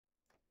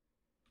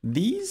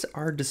These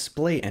are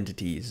display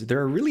entities.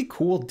 They're a really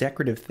cool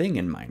decorative thing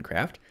in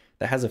Minecraft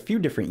that has a few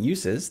different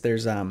uses.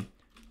 There's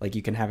like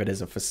you can have it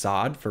as a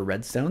facade for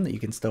redstone that you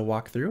can still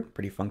walk through,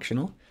 pretty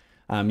functional.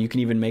 You can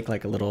even make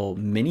like a little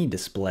mini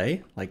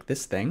display like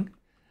this thing.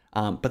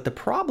 But the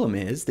problem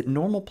is that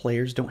normal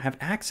players don't have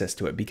access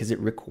to it because it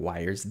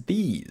requires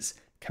these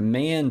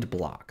command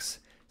blocks.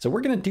 So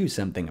we're gonna do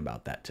something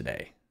about that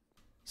today.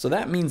 So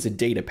that means a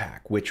data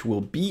pack, which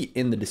will be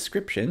in the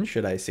description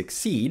should I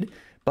succeed.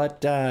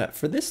 But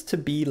for this to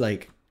be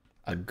like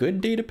a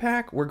good data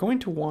pack, we're going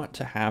to want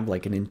to have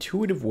like an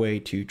intuitive way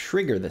to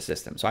trigger the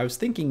system. So I was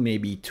thinking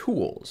maybe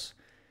tools.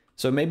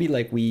 So maybe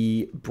like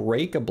we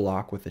break a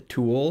block with a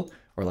tool,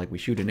 or like we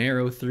shoot an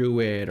arrow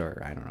through it,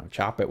 or I don't know,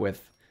 chop it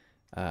with,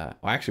 well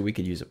actually we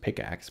could use a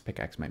pickaxe.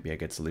 Pickaxe might be a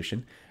good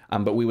solution.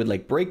 But we would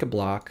like break a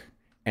block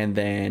and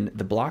then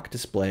the block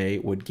display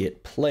would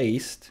get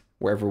placed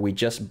wherever we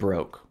just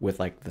broke with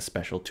like the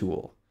special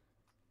tool.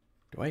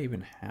 Do I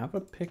even have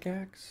a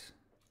pickaxe?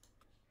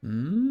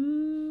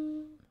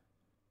 There's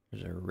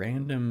a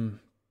random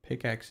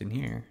pickaxe in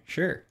here.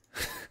 Sure.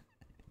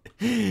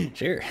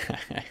 Sure.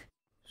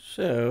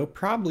 So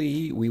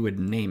probably we would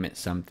name it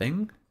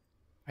something.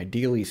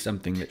 Ideally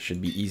something that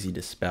should be easy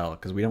to spell,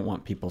 because we don't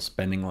want people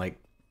spending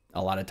like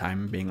a lot of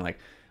time being like,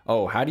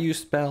 oh, how do you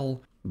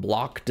spell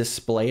block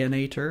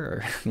displayinator?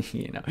 Or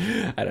you know,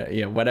 I don't,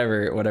 you know,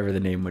 whatever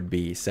the name would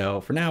be. So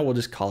for now we'll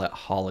just call it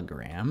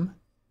hologram.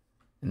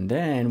 And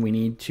then we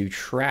need to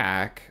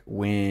track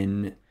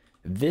when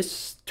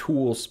this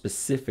tool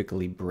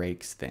specifically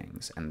breaks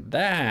things. And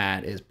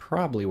that is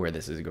probably where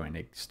this is going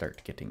to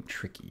start getting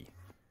tricky.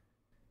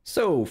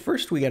 So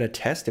first we got to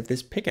test if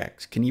this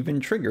pickaxe can even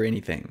trigger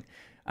anything.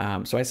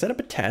 So I set up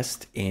a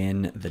test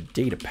in the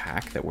data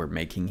pack that we're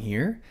making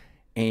here,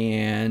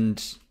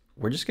 and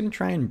we're just going to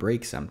try and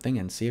break something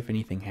and see if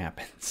anything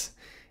happens.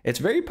 It's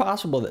very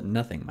possible that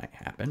nothing might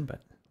happen,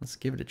 but let's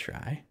give it a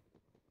try.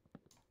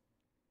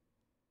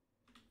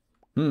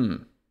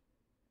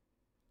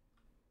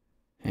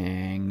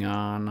 Hang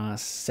on a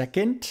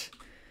second.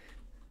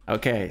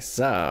 Okay,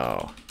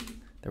 so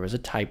there was a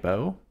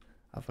typo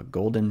of a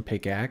golden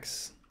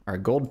pickaxe, or a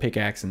gold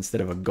pickaxe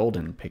instead of a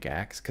golden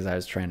pickaxe, because I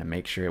was trying to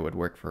make sure it would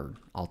work for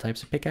all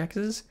types of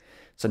pickaxes.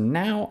 So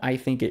now I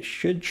think it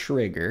should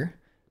trigger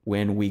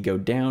when we go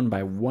down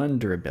by 1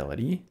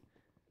 durability,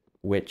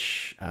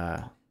 which,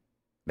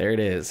 there it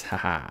is,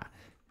 haha.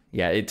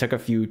 Yeah, it took a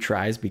few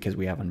tries because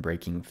we have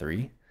Unbreaking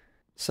 3.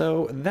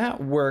 So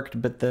that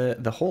worked, but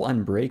the whole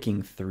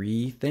Unbreaking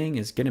 3 thing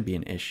is going to be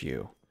an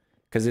issue,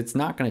 because it's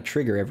not going to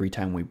trigger every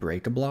time we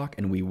break a block,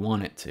 and we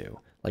want it to.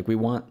 Like, we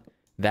want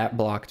that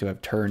block to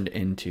have turned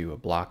into a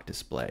block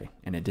display,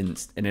 and it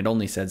didn't, and it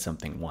only said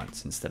something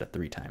once instead of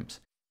 3 times.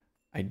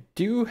 I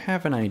do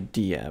have an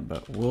idea,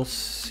 but we'll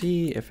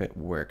see if it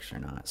works or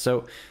not.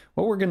 So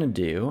what we're going to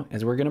do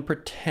is we're going to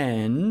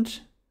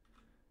pretend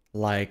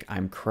like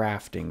I'm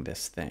crafting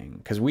this thing,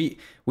 because we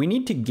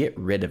need to get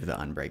rid of the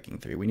Unbreaking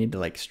 3. We need to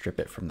like strip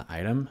it from the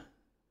item.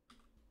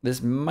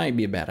 This might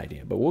be a bad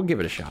idea, but we'll give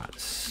it a shot.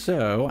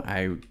 So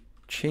I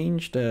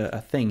changed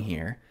a thing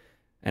here,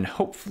 and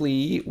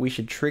hopefully we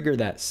should trigger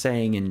that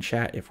saying in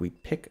chat if we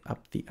pick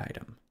up the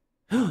item.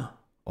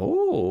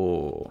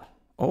 Oh,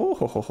 ho,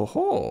 ho, ho,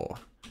 ho.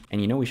 And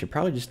you know, we should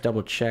probably just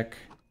double check.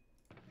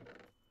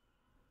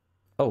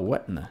 Oh,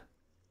 what in the?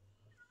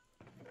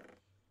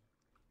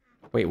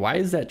 Wait, why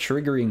is that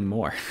triggering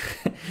more?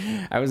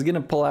 I was gonna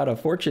pull out a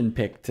fortune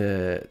pick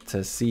to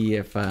see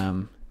if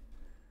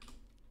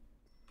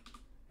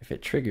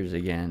it triggers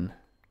again.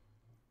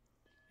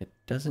 It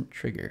doesn't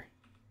trigger.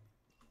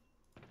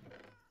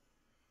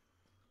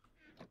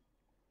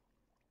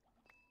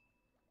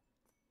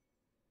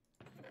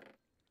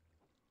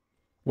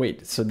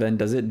 Wait, so then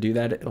does it do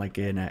that like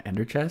in an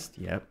ender chest?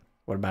 Yep.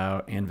 What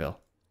about anvil?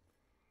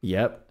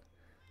 Yep.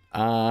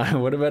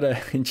 What about a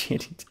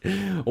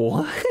enchanting?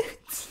 What?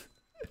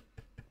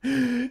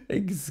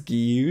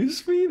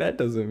 Excuse me? That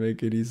doesn't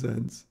make any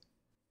sense.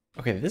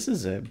 Okay, this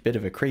is a bit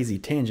of a crazy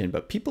tangent,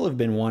 but people have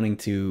been wanting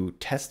to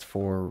test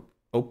for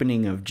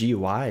opening of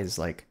GUIs.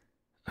 Like,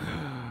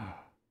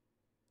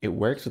 it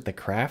works with the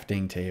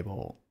crafting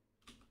table.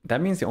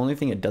 That means the only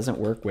thing it doesn't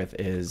work with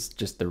is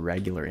just the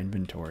regular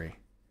inventory.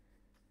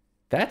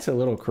 That's a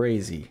little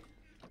crazy.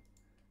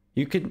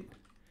 You could,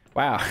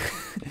 wow.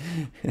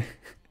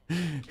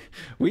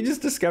 We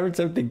just discovered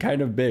something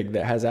kind of big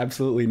that has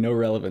absolutely no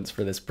relevance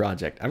for this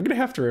project. I'm gonna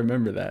have to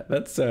remember that.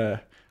 That's,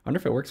 I wonder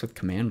if it works with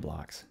command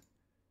blocks.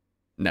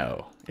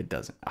 No, it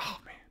doesn't. Oh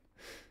man.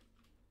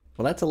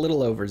 Well, that's a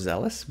little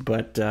overzealous,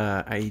 but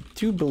I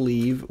do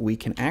believe we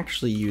can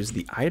actually use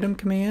the item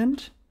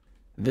command,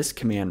 this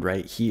command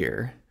right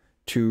here,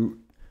 to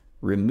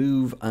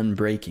remove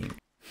unbreaking.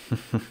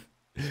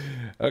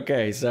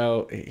 Okay,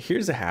 so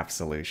here's a half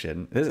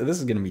solution. This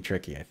is going to be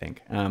tricky, I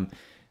think.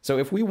 So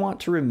if we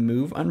want to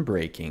remove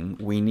unbreaking,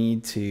 we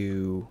need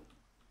to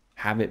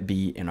have it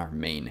be in our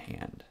main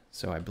hand.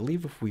 So I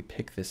believe if we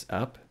pick this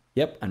up,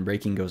 yep,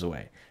 unbreaking goes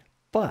away.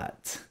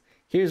 But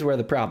here's where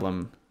the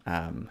problem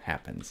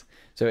happens.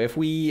 So if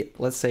we,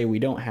 let's say we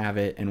don't have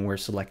it and we're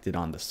selected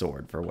on the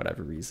sword for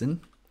whatever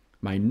reason,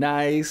 my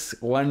nice,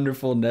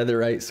 wonderful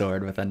netherite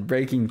sword with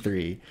Unbreaking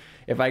 3.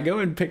 If I go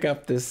and pick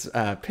up this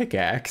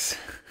pickaxe,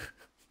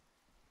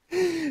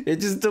 it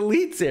just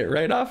deletes it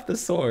right off the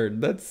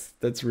sword.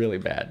 That's really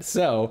bad.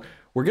 So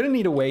we're gonna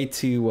need a way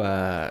to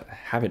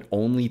have it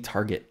only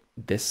target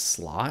this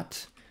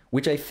slot,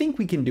 which I think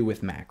we can do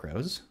with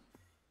macros.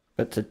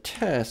 But to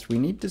test, we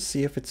need to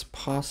see if it's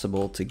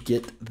possible to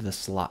get the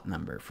slot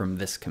number from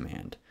this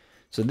command.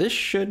 So this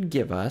should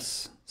give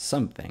us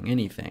something,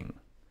 anything.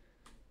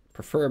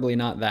 Preferably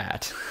not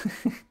that.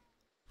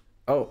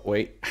 Oh,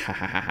 wait.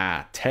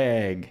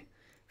 Tag.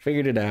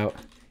 Figured it out.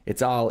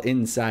 It's all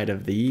inside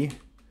of the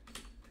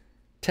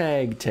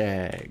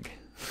tag.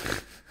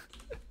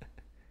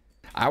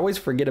 I always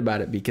forget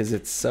about it because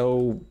it's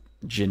so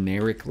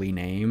generically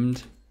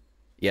named.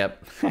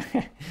 Yep.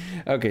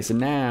 Okay, so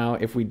now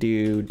if we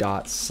do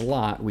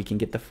 .slot, we can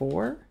get the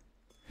 4.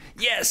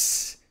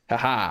 Yes!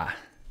 Haha.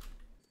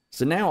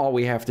 So now all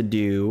we have to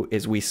do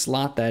is we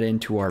slot that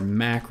into our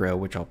macro,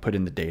 which I'll put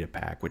in the data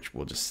pack, which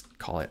we'll just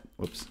call it,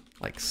 whoops,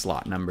 like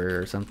slot number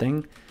or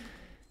something.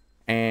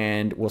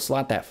 And we'll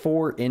slot that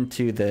 4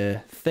 into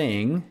the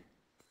thing.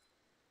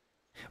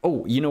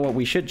 Oh, you know what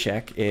we should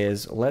check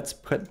is let's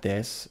put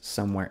this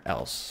somewhere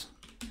else.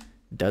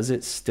 Does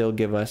it still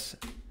give us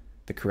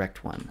the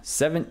correct one?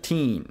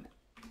 17.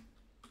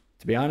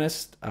 To be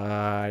honest,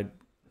 let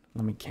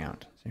me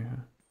count. 0,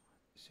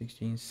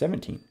 16,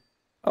 17.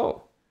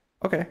 Oh,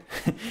 okay.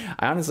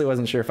 I honestly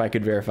wasn't sure if I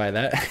could verify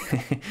that.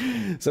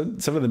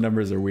 Some of the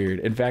numbers are weird.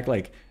 In fact,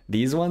 like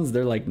these ones,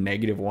 they're like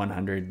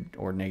 -100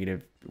 or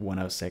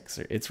 -106.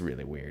 It's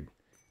really weird.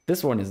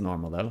 This one is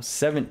normal though,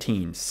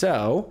 17.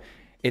 So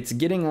it's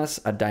getting us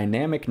a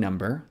dynamic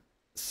number.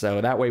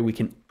 So that way we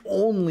can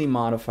only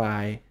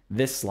modify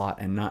this slot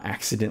and not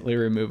accidentally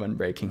remove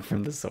Unbreaking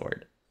from the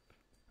sword.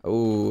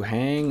 Oh,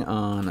 hang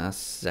on a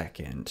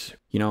second.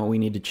 You know what we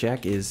need to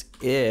check is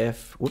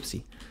if,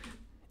 whoopsie,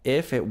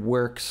 if it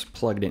works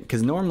plugged in,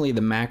 because normally the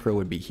macro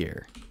would be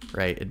here,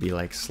 right? It'd be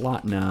like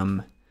slot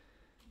num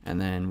and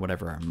then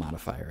whatever our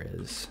modifier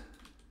is.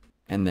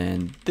 And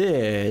then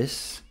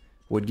this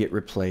would get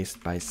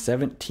replaced by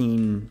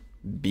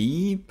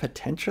 17B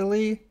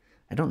potentially.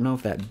 I don't know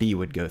if that B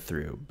would go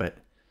through, but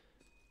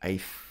I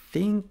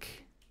think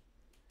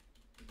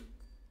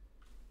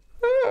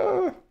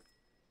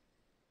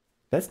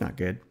that's not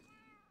good.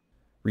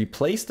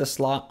 Replace the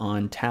slot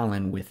on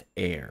Talon with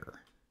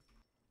air.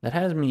 That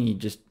has me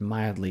just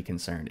mildly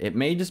concerned. It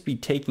may just be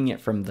taking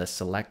it from the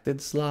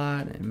selected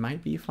slot. It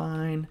might be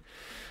fine.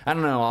 I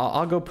don't know.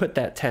 I'll go put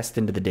that test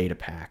into the data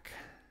pack.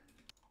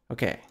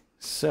 Okay,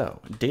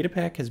 so data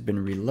pack has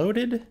been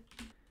reloaded.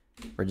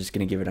 We're just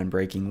gonna give it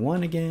Unbreaking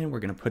 1 again. We're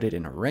gonna put it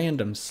in a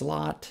random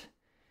slot.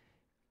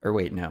 Or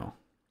wait, no.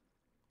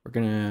 We're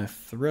gonna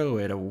throw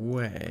it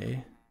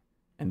away.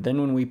 And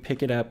then when we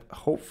pick it up,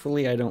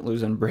 hopefully I don't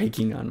lose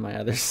Unbreaking on my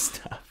other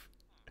stuff.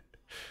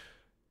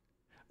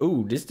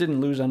 Ooh, this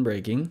didn't lose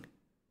Unbreaking.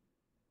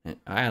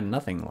 I had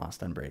nothing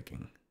lost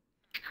Unbreaking.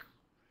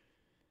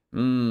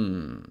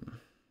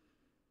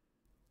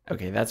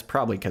 Okay, that's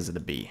probably because of the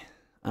B.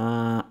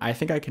 I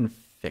think I can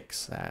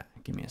fix that.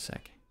 Give me a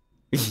sec.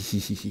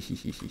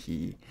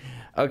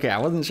 Okay, I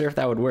wasn't sure if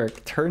that would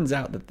work. Turns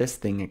out that this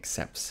thing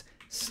accepts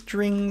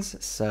strings,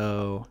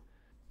 so...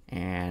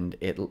 And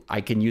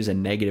I can use a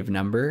negative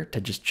number to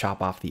just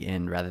chop off the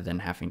end rather than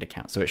having to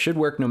count. So it should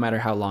work no matter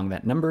how long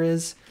that number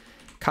is.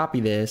 Copy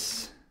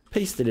this,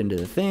 paste it into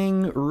the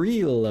thing,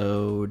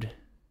 reload.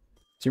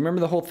 So remember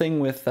the whole thing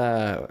with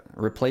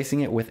replacing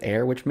it with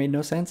air, which made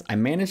no sense? I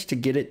managed to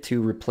get it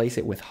to replace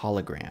it with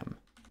hologram.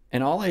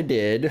 And all I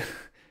did,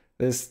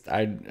 this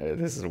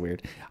is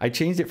weird. I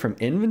changed it from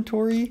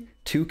inventory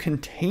to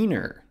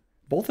container.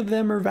 Both of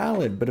them are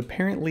valid, but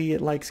apparently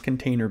it likes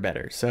container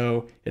better.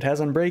 So it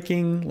has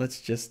Unbreaking. Let's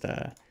just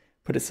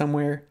put it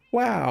somewhere.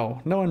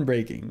 Wow, no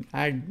Unbreaking.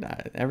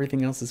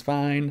 Everything else is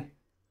fine.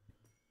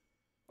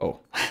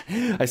 Oh,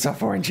 I saw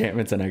 4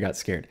 enchantments and I got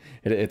scared.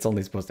 It's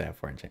only supposed to have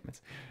 4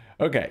 enchantments.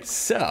 Okay,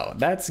 so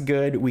that's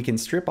good. We can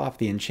strip off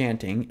the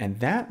enchanting,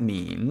 and that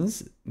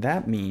means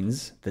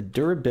the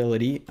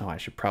durability. Oh, I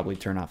should probably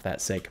turn off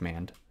that say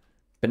command.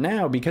 But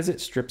now, because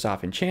it strips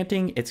off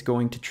enchanting, it's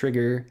going to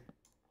trigger.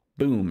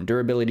 Boom,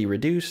 durability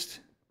reduced.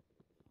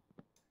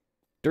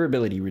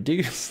 Durability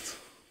reduced.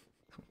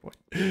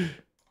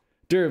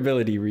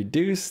 Durability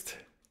reduced.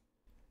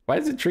 Why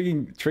is it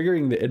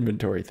triggering the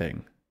inventory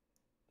thing?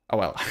 Oh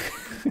well.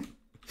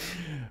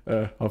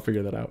 I'll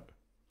figure that out.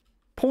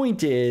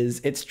 Point is,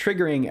 it's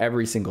triggering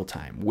every single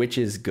time, which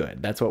is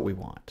good. That's what we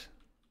want.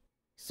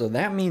 So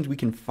that means we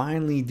can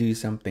finally do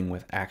something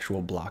with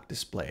actual block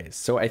displays.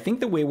 So I think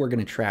the way we're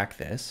going to track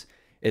this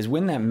is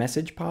when that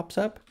message pops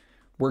up,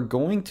 we're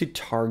going to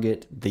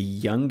target the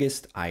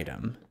youngest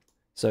item.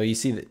 So you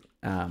see that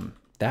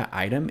that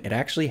item, it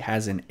actually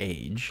has an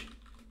age.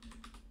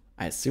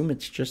 I assume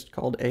it's just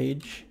called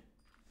age.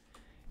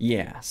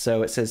 Yeah,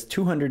 so it says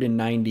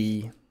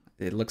 290,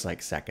 it looks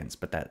like seconds,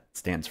 but that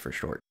stands for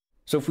short.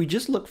 So if we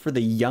just look for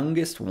the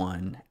youngest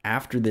one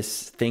after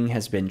this thing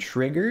has been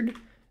triggered,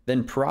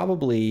 then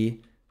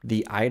probably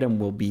the item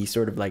will be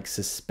sort of like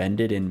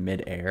suspended in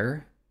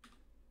midair.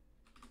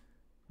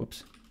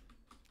 Whoops.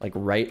 Like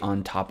right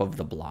on top of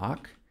the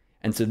block.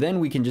 And so then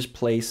we can just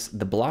place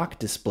the block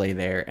display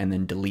there and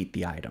then delete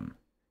the item.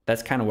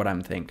 That's kind of what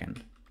I'm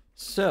thinking.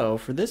 So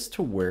for this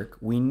to work,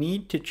 we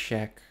need to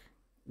check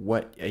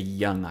what a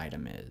young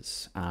item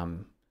is.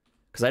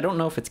 Because I don't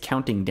know if it's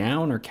counting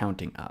down or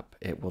counting up.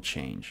 It will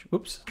change.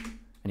 Oops.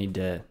 I need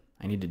to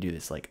do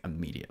this like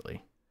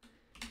immediately.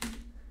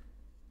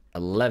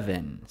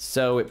 11.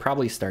 So it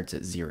probably starts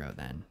at 0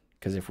 then.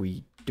 Because if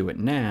we do it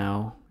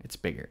now, it's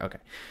bigger. Okay.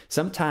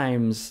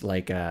 Sometimes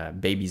like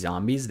baby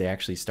zombies, they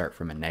actually start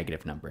from a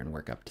negative number and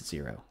work up to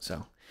 0.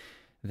 So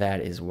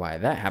that is why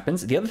that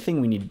happens. The other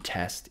thing we need to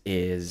test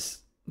is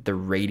the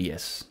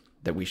radius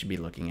that we should be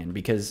looking in,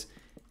 because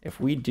if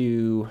we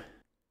do,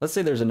 let's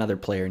say there's another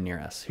player near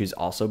us who's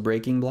also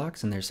breaking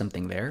blocks and there's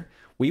something there,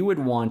 we would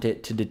want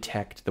it to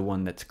detect the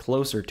one that's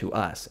closer to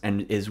us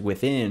and is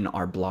within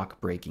our block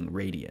breaking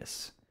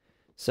radius.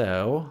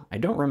 So I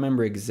don't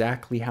remember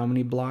exactly how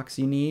many blocks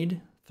you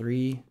need.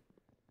 3,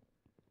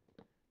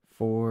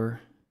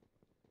 4,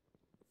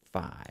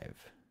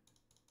 5.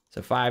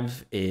 So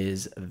 5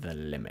 is the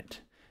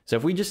limit. So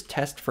if we just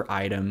test for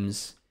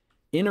items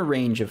in a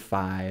range of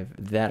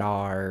 5 that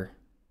are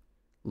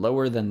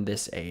lower than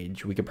this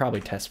age, we could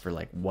probably test for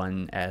like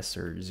 1S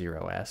or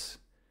 0S.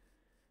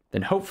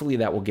 Then hopefully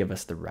that will give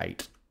us the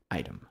right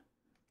item.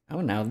 Oh,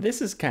 now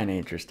this is kind of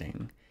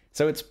interesting.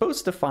 So it's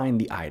supposed to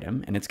find the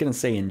item, and it's going to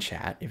say in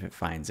chat if it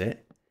finds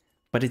it,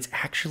 but it's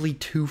actually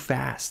too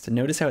fast.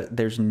 Notice how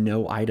there's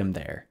no item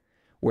there.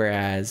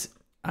 Whereas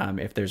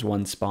if there's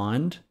one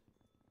spawned,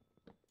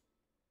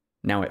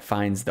 now it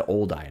finds the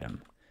old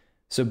item.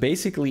 So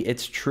basically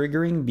it's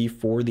triggering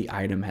before the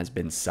item has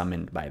been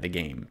summoned by the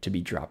game to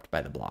be dropped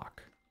by the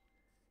block.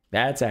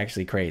 That's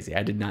actually crazy.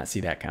 I did not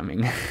see that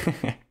coming.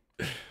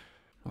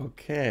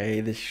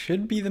 Okay, this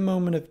should be the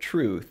moment of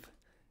truth.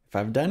 If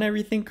I've done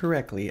everything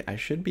correctly, I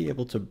should be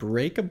able to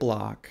break a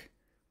block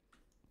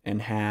and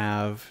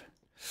have,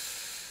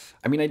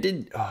 I mean, I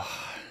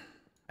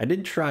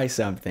did try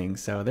something,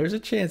 so there's a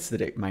chance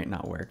that it might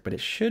not work, but it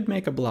should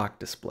make a block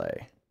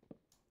display.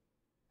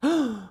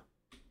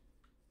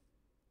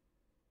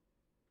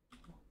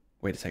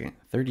 Wait a second,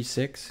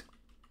 36?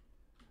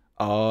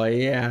 Oh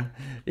yeah,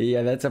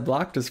 that's a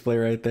block display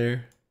right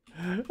there.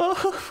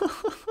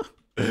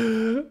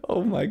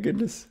 Oh my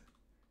goodness.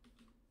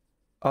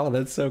 Oh,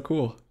 that's so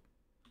cool.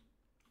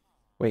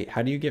 Wait,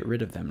 how do you get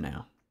rid of them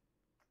now?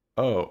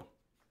 Oh.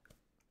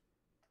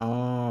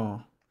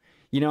 Oh.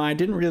 You know, I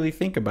didn't really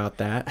think about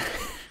that.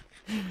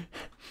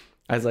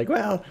 I was like,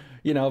 well,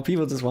 you know,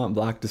 people just want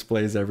block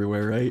displays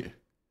everywhere, right?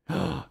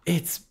 Oh,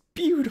 it's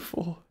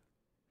beautiful.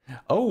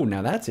 Oh,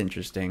 now that's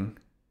interesting.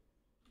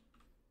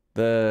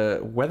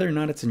 Whether or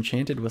not it's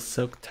enchanted with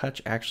Silk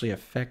Touch actually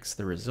affects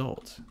the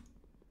result.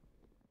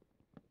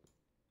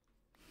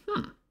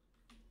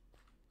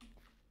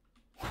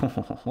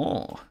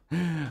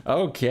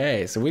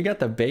 Okay, so we got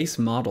the base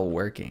model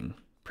working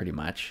pretty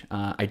much.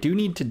 I do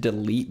need to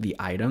delete the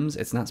items.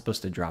 It's not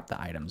supposed to drop the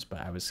items,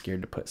 but I was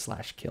scared to put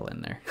 /kill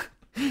in there.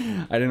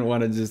 I didn't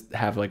want to just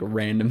have like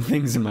random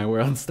things in my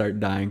world start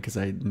dying because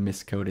I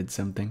miscoded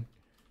something.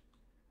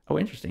 Oh,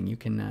 interesting. You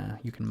can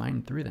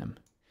mine through them.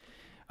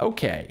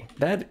 Okay,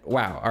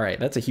 wow. All right,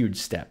 that's a huge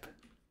step.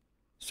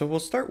 So we'll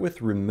start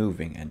with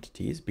removing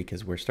entities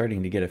because we're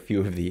starting to get a few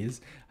of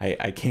these.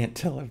 I can't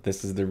tell if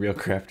this is the real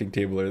crafting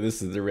table or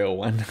this is the real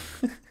one.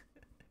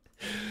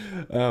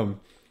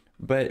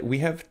 But we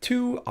have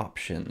two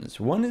options.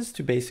 One is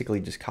to basically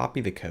just copy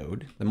the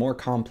code, the more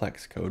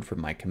complex code from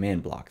my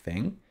command block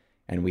thing,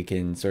 and we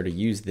can sort of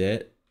use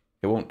that.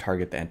 It won't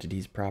target the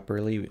entities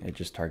properly. It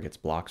just targets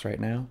blocks right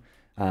now.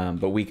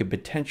 But we could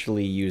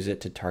potentially use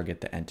it to target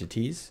the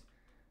entities.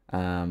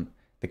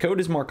 The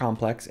code is more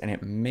complex and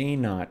it may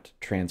not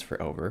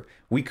transfer over.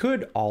 We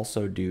could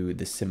also do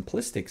the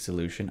simplistic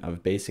solution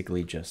of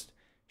basically just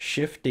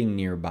shifting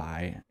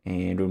nearby,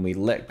 and when we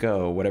let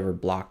go, whatever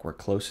block we're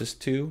closest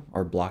to,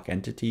 or block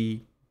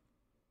entity,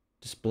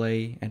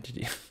 display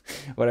entity,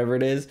 whatever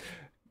it is,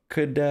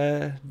 could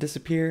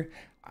disappear.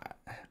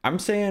 I'm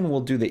saying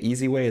we'll do the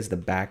easy way as the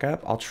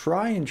backup. I'll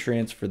try and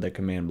transfer the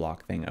command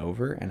block thing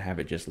over and have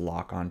it just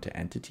lock onto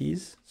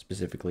entities,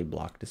 specifically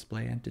block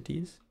display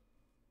entities.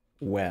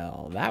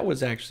 Well, that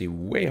was actually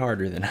way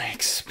harder than I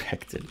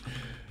expected.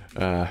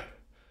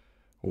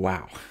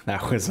 Wow,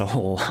 that was a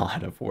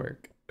lot of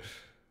work.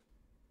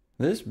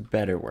 This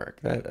better work.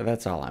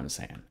 That's all I'm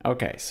saying.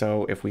 Okay,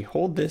 so if we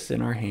hold this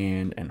in our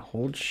hand and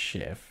hold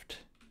shift,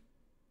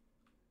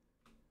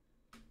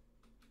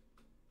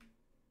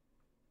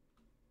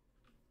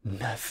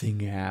 nothing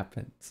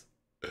happens.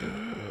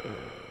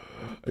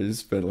 I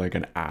just spent like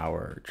an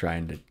hour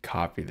trying to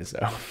copy this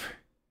over.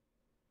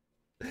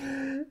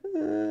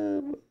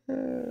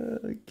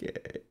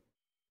 Okay.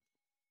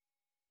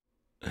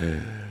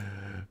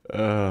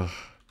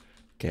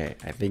 Okay,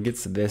 I think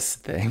it's this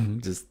thing.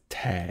 Just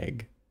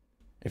tag.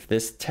 If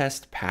this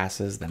test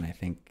passes, then I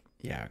think,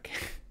 yeah, okay.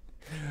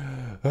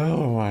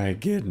 Oh my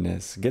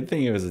goodness. Good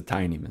thing it was a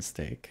tiny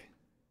mistake.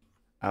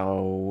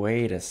 Oh,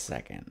 wait a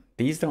second.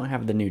 These don't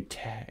have the new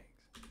tags.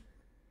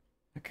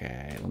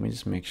 Okay, let me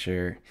just make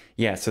sure.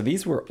 Yeah, so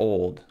these were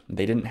old.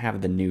 They didn't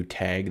have the new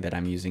tag that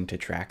I'm using to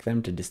track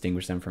them to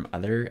distinguish them from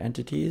other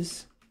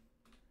entities.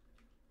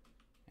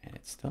 And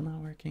it's still not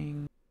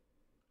working.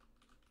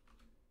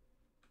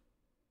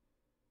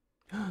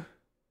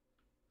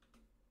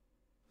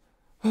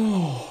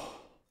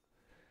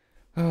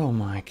 Oh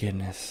my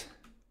goodness.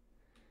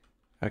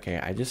 Okay,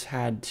 I just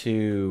had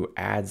to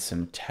add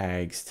some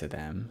tags to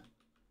them.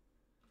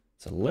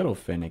 It's a little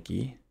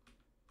finicky,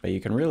 but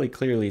you can really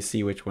clearly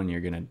see which one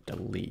you're gonna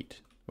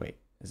delete. Wait,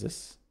 is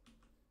this,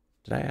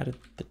 did I add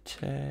the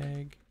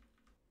tag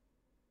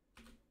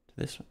to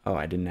this one? Oh,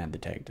 I didn't add the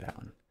tag to that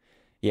one.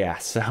 Yeah,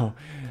 so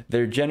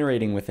they're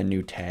generating with a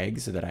new tag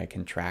so that I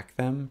can track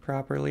them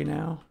properly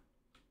now.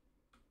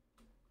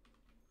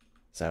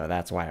 So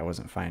that's why I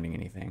wasn't finding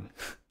anything.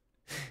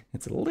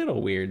 It's a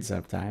little weird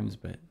sometimes,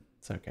 but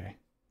it's okay.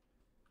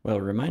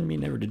 Well, remind me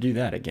never to do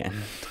that again.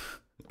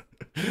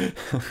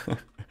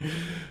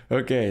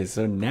 Okay,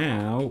 so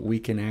now we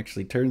can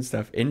actually turn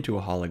stuff into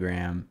a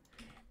hologram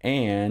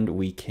and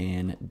we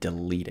can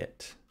delete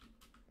it.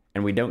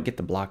 And we don't get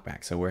the block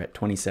back, so we're at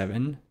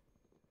 27.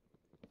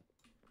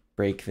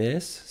 Break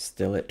this,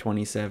 still at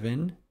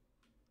 27.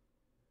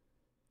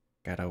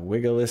 Gotta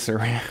wiggle this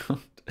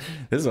around.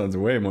 This one's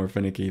way more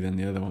finicky than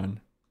the other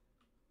one.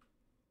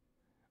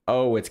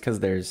 Oh, it's because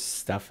there's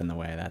stuff in the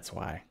way, that's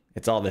why.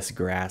 It's all this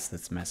grass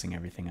that's messing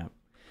everything up.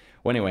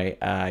 Well, anyway,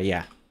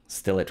 yeah,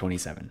 still at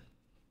 27.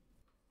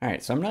 All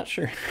right, so I'm not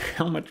sure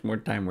how much more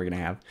time we're gonna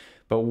have,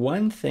 but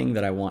one thing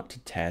that I want to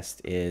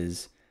test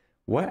is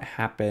what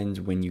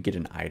happens when you get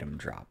an item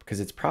drop, because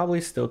it's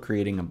probably still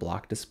creating a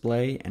block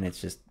display and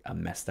it's just a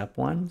messed up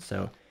one.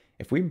 So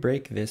if we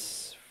break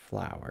this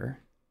flower,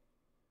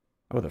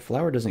 oh, the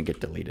flower doesn't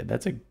get deleted.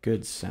 That's a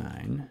good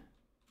sign.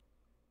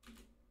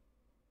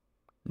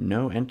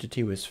 No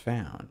entity was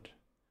found.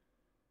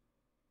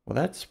 Well,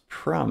 that's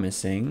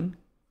promising,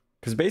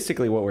 because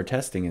basically what we're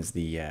testing is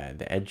the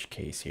edge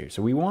case here.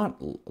 So we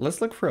want,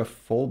 let's look for a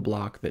full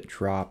block that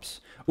drops,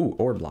 ooh,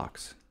 or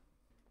blocks.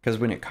 Because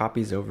when it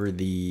copies over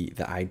the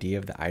ID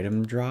of the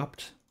item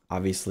dropped,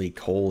 obviously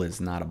coal is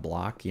not a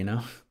block, you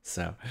know?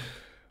 So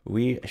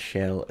we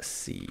shall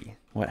see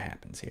what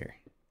happens here.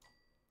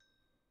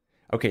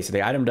 Okay, so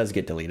the item does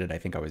get deleted. I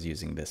think I was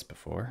using this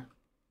before.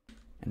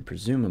 And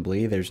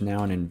presumably there's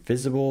now an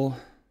invisible,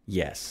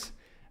 yes.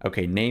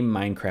 Okay, name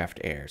Minecraft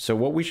Air. So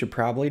what we should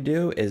probably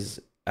do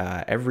is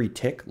every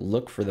tick,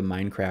 look for the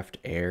Minecraft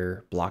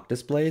Air block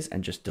displays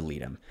and just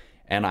delete them.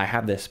 And I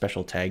have this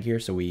special tag here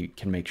so we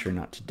can make sure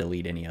not to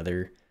delete any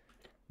other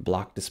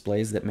block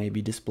displays that may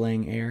be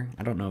displaying air.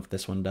 I don't know if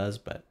this one does,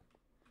 but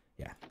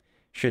yeah,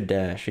 should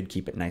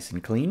keep it nice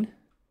and clean.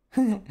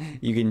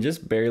 You can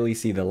just barely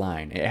see the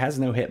line. It has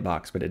no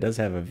hitbox, but it does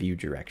have a view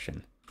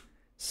direction.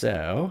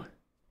 So,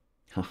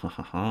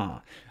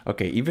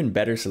 okay, even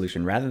better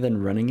solution. Rather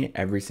than running it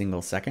every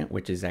single second,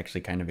 which is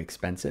actually kind of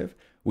expensive,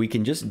 we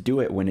can just do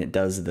it when it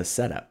does the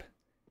setup.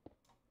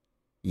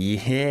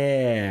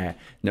 Yeah,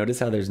 notice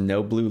how there's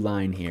no blue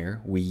line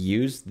here. We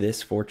used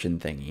this fortune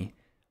thingy,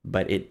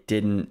 but it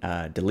didn't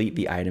delete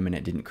the item and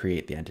it didn't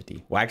create the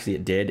entity. Well, actually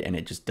it did, and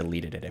it just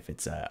deleted it if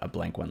it's a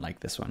blank one like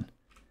this one.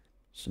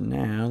 So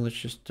now let's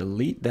just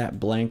delete that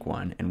blank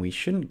one, and we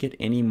shouldn't get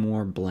any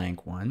more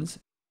blank ones.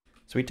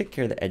 So we took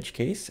care of the edge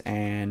case,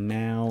 and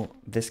now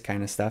this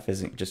kind of stuff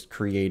isn't just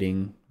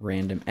creating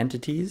random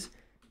entities,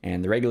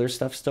 and the regular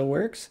stuff still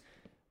works.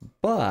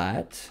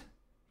 But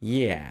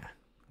yeah,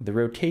 the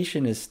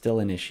rotation is still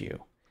an issue.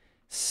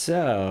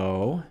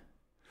 So,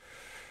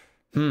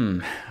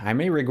 I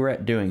may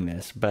regret doing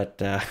this, but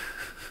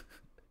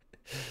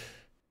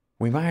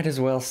we might as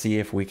well see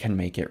if we can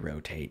make it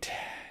rotate.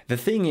 The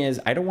thing is,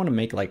 I don't want to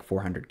make like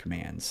 400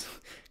 commands,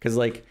 because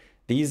like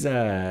these,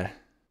 oh,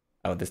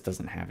 this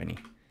doesn't have any.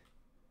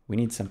 We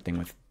need something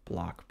with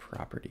block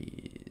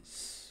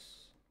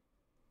properties.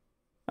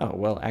 Oh,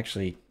 well,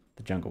 actually,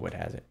 the Junglewood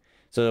has it.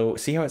 So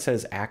see how it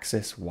says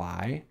axis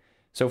Y?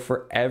 So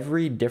for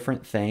every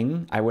different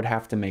thing, I would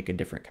have to make a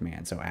different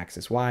command. So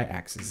axis Y,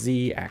 axis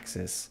Z,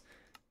 axis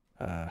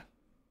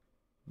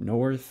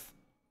north.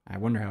 I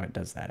wonder how it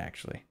does that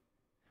actually.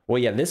 Well,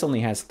 yeah, this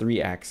only has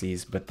 3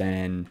 axes, but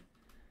then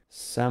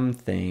some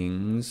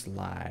things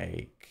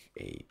like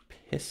a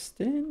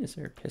piston. Is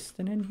there a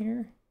piston in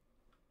here?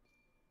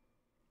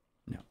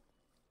 No.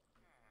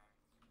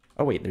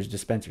 Oh wait, there's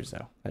dispensers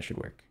though. That should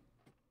work.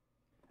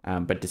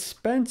 But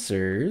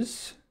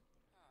dispensers,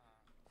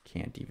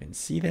 can't even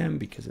see them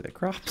because of the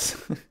crops.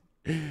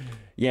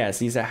 Yeah,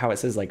 see how it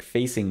says like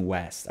facing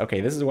west.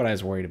 Okay, this is what I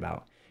was worried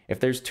about. If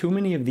there's too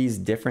many of these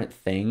different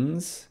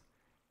things,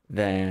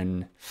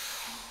 then,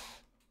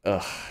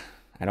 like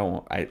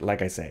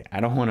I say, I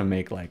don't want to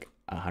make like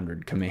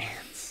 100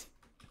 commands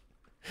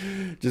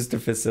just to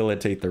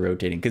facilitate the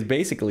rotating. Because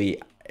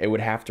basically it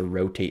would have to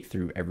rotate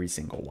through every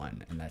single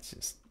one, and that's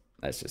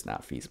just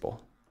not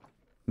feasible.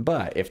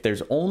 But if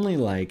there's only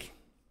like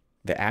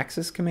the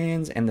axis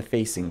commands and the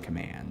facing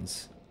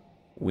commands,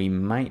 we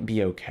might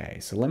be okay.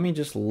 So let me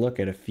just look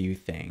at a few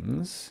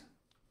things.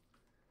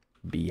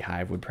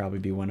 Beehive would probably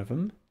be one of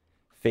them.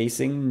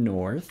 Facing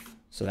north.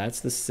 So that's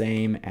the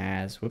same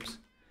as, whoops,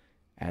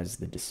 as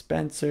the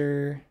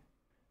dispenser.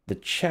 The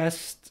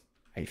chest,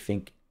 I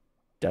think,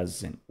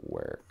 doesn't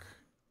work.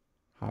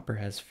 Hopper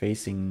has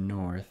facing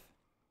north.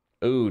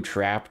 Ooh,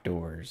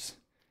 trapdoors.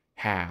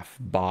 Half,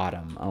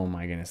 bottom. Oh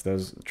my goodness,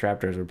 those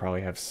trapdoors would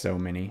probably have so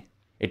many.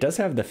 It does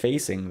have the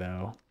facing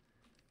though,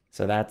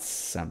 so that's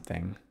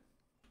something.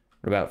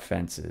 What about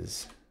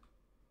fences?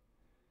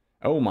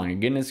 Oh my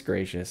goodness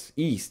gracious.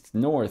 East,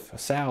 north,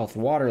 south,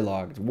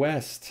 waterlogged,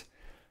 west.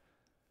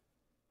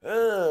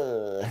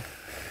 Ugh.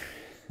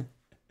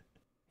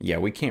 Yeah,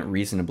 we can't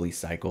reasonably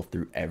cycle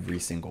through every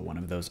single one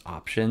of those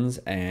options,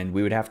 and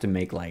we would have to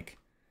make like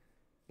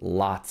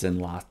lots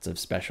and lots of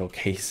special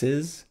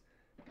cases.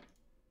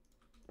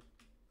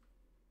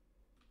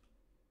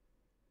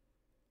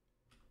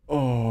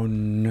 Oh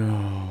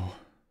no.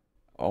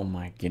 Oh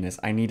my goodness.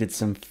 I needed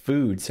some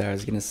food, so I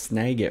was gonna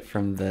snag it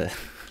from the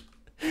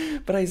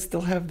but I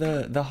still have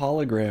the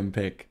hologram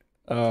pick.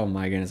 Oh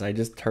my goodness. I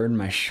just turned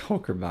my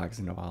shulker box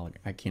into a hologram.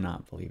 I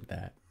cannot believe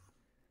that.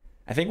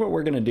 I think what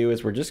we're gonna do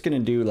is we're just gonna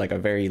do like a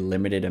very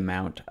limited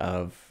amount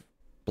of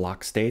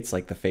block states,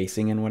 like the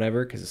facing and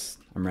whatever, because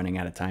I'm running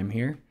out of time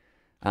here.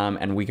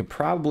 And we could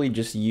probably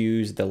just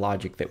use the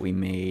logic that we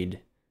made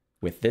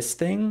with this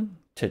thing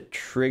to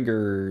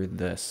trigger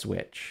the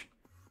switch,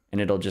 and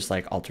it'll just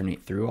like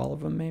alternate through all of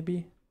them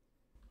maybe.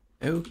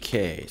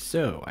 Okay,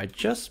 so I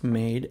just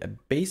made a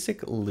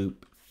basic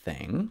loop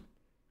thing,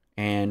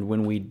 and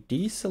when we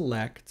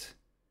deselect,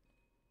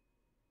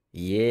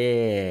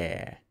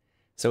 yeah,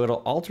 so it'll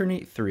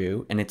alternate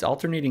through, and it's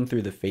alternating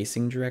through the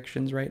facing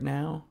directions right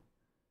now.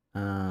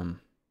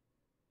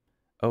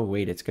 Oh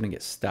wait, it's gonna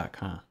get stuck,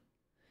 huh?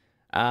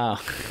 Oh,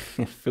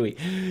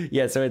 phooey.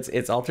 Yeah, so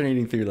it's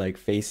alternating through like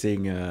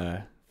facing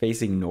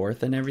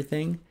north and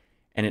everything,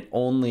 and it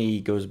only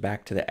goes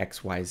back to the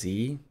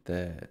XYZ,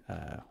 the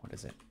what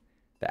is it?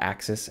 The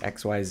axis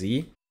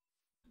XYZ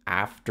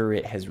after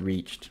it has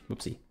reached,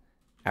 whoopsie,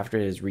 after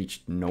it has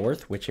reached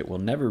north, which it will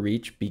never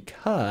reach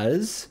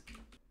because,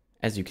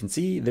 as you can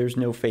see, there's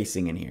no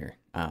facing in here.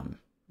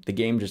 The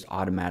game just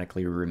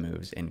automatically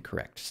removes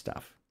incorrect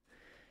stuff.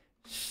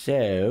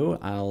 So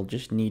I'll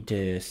just need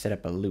to set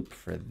up a loop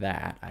for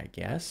that, I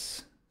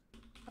guess.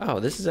 Oh,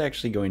 this is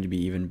actually going to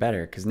be even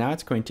better because now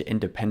it's going to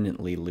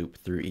independently loop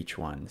through each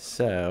one.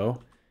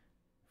 So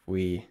if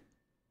we...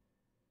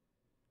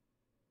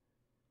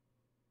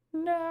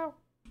 No.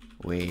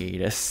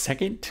 Wait a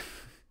second.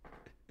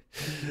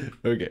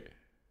 Okay.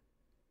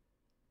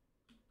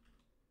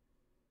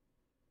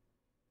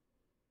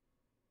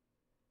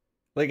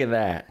 Look at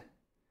that.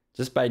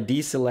 Just by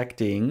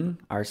deselecting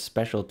our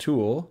special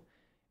tool,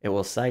 it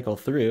will cycle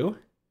through.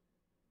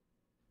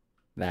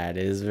 That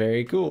is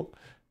very cool.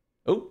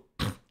 Oh.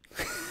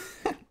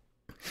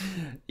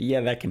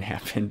 Yeah, that can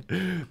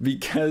happen.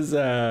 Because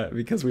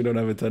we don't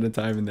have a ton of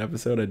time in the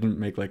episode, I didn't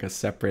make like a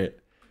separate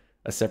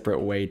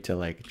way to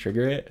like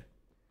trigger it.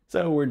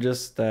 So we're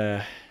just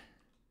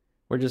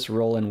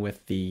rolling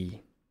with the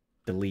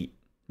delete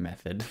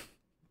method.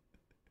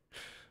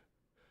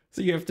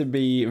 So you have to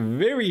be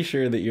very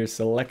sure that you're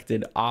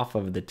selected off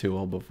of the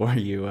tool before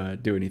you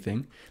do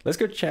anything. Let's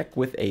go check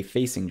with a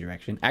facing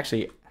direction.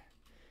 Actually,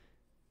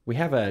 we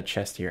have a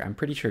chest here. I'm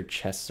pretty sure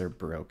chests are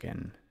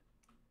broken.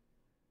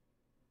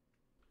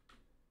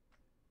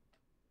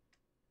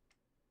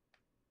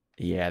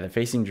 Yeah, the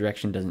facing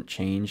direction doesn't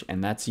change,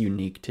 and that's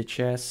unique to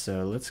chests.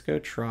 So let's go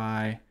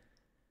try.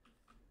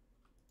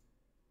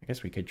 I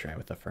guess we could try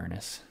with the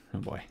furnace. Oh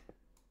boy.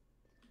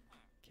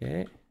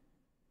 Okay.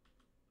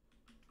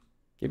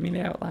 Give me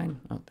the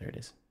outline. Oh, there it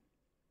is.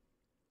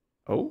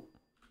 Oh,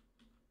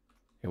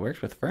 it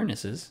works with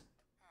furnaces.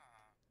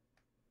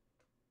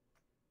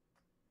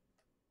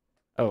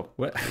 Oh,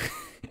 what?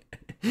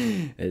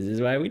 This is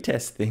why we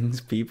test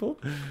things, people.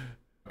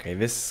 Okay,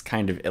 this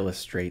kind of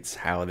illustrates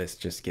how this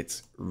just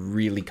gets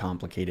really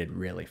complicated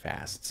really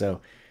fast. So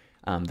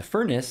the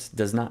furnace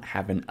does not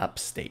have an up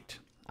state.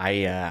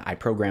 I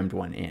programmed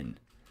one in.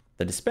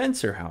 The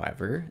dispenser,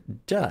 however,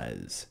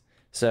 does.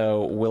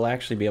 So we'll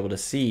actually be able to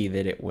see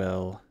that it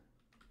will,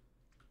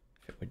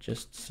 if it would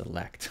just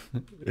select.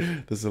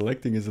 The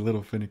selecting is a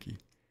little finicky.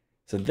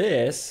 So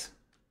this,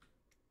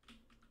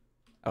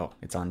 oh,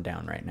 it's on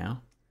down right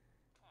now.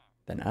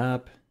 Then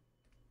up,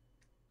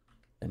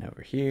 then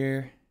over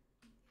here,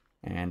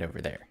 and over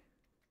there.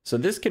 So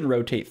this can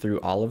rotate through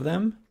all of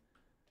them,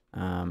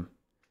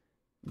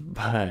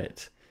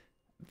 but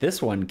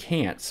this one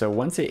can't. So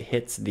once it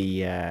hits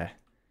the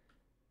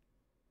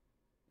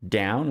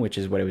down, which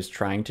is what it was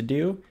trying to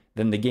do,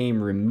 then the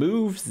game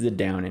removes the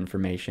down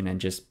information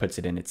and just puts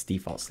it in its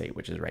default state,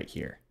 which is right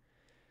here.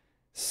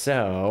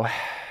 So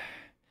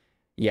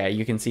yeah,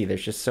 you can see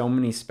there's just so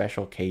many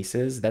special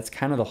cases. That's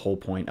kind of the whole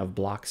point of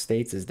block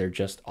states, is they're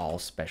just all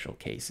special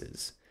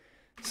cases.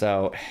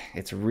 So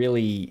it's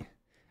really,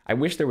 I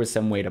wish there was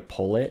some way to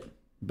pull it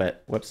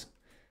But whoops.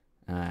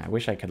 I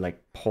wish I could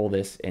like pull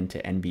this into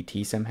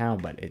NBT somehow,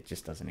 but it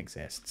just doesn't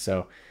exist.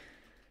 So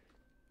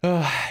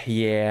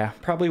yeah,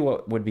 probably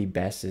what would be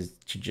best is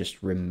to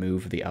just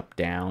remove the up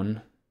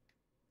down.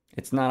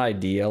 It's not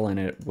ideal and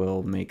it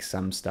will make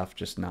some stuff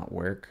just not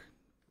work.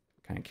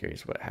 Kind of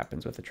curious what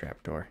happens with the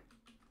trapdoor.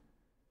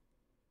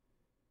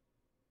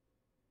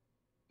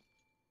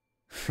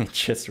 It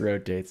just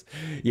rotates.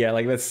 Yeah,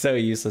 like that's so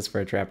useless for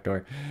a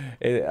trapdoor.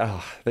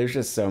 There's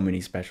just so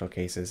many special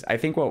cases. I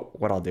think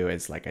what I'll do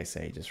is, like I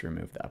say, just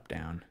remove the up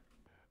down.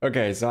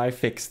 Okay, so I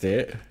fixed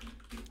it.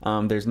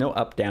 There's no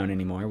up down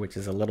anymore, which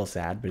is a little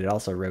sad, but it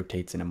also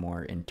rotates in a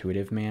more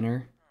intuitive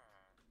manner.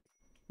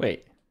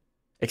 Wait,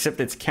 except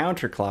it's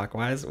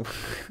counterclockwise.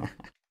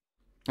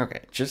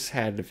 Okay, just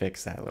had to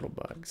fix that little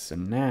bug. So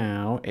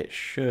now it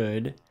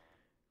should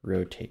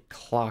rotate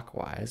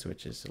clockwise,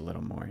 which is a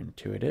little more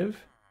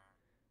intuitive.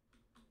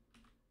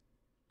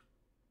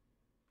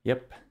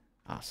 Yep,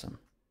 awesome.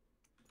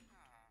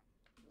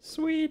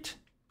 Sweet.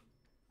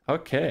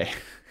 Okay,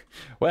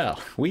 well,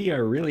 we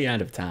are really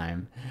out of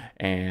time,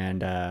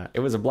 and it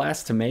was a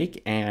blast to make,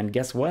 and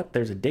guess what?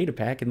 There's a data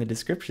pack in the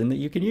description that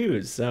you can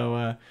use,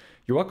 so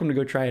you're welcome to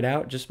go try it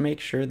out. Just make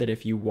sure that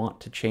if you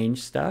want to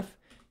change stuff,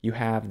 you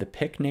have the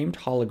pick named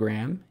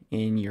hologram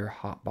in your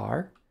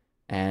hotbar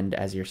and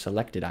as your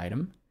selected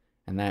item,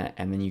 and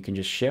then you can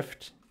just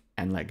shift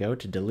and let go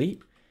to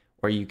delete,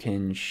 or you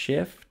can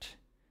shift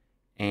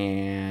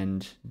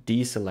and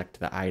deselect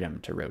the item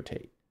to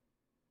rotate.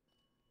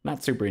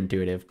 Not super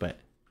intuitive, but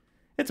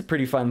it's a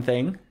pretty fun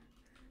thing.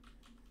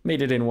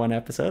 Made it in one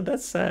episode.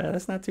 That's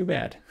not too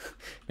bad.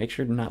 Make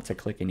sure not to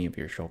click any of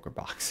your shulker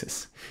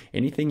boxes.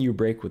 Anything you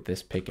break with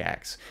this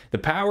pickaxe. The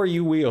power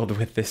you wield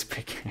with this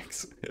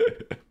pickaxe.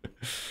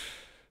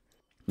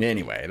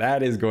 Anyway,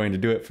 that is going to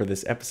do it for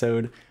this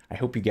episode. I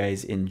hope you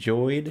guys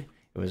enjoyed.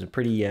 It was a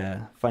pretty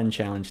fun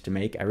challenge to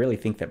make. I really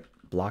think that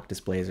block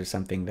displays are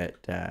something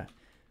that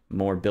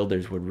more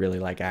builders would really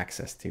like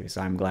access to. So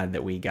I'm glad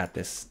that we got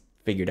this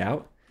figured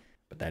out.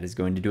 But that is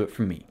going to do it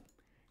from me.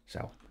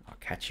 So I'll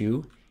catch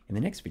you in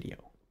the next video.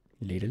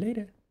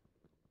 Later.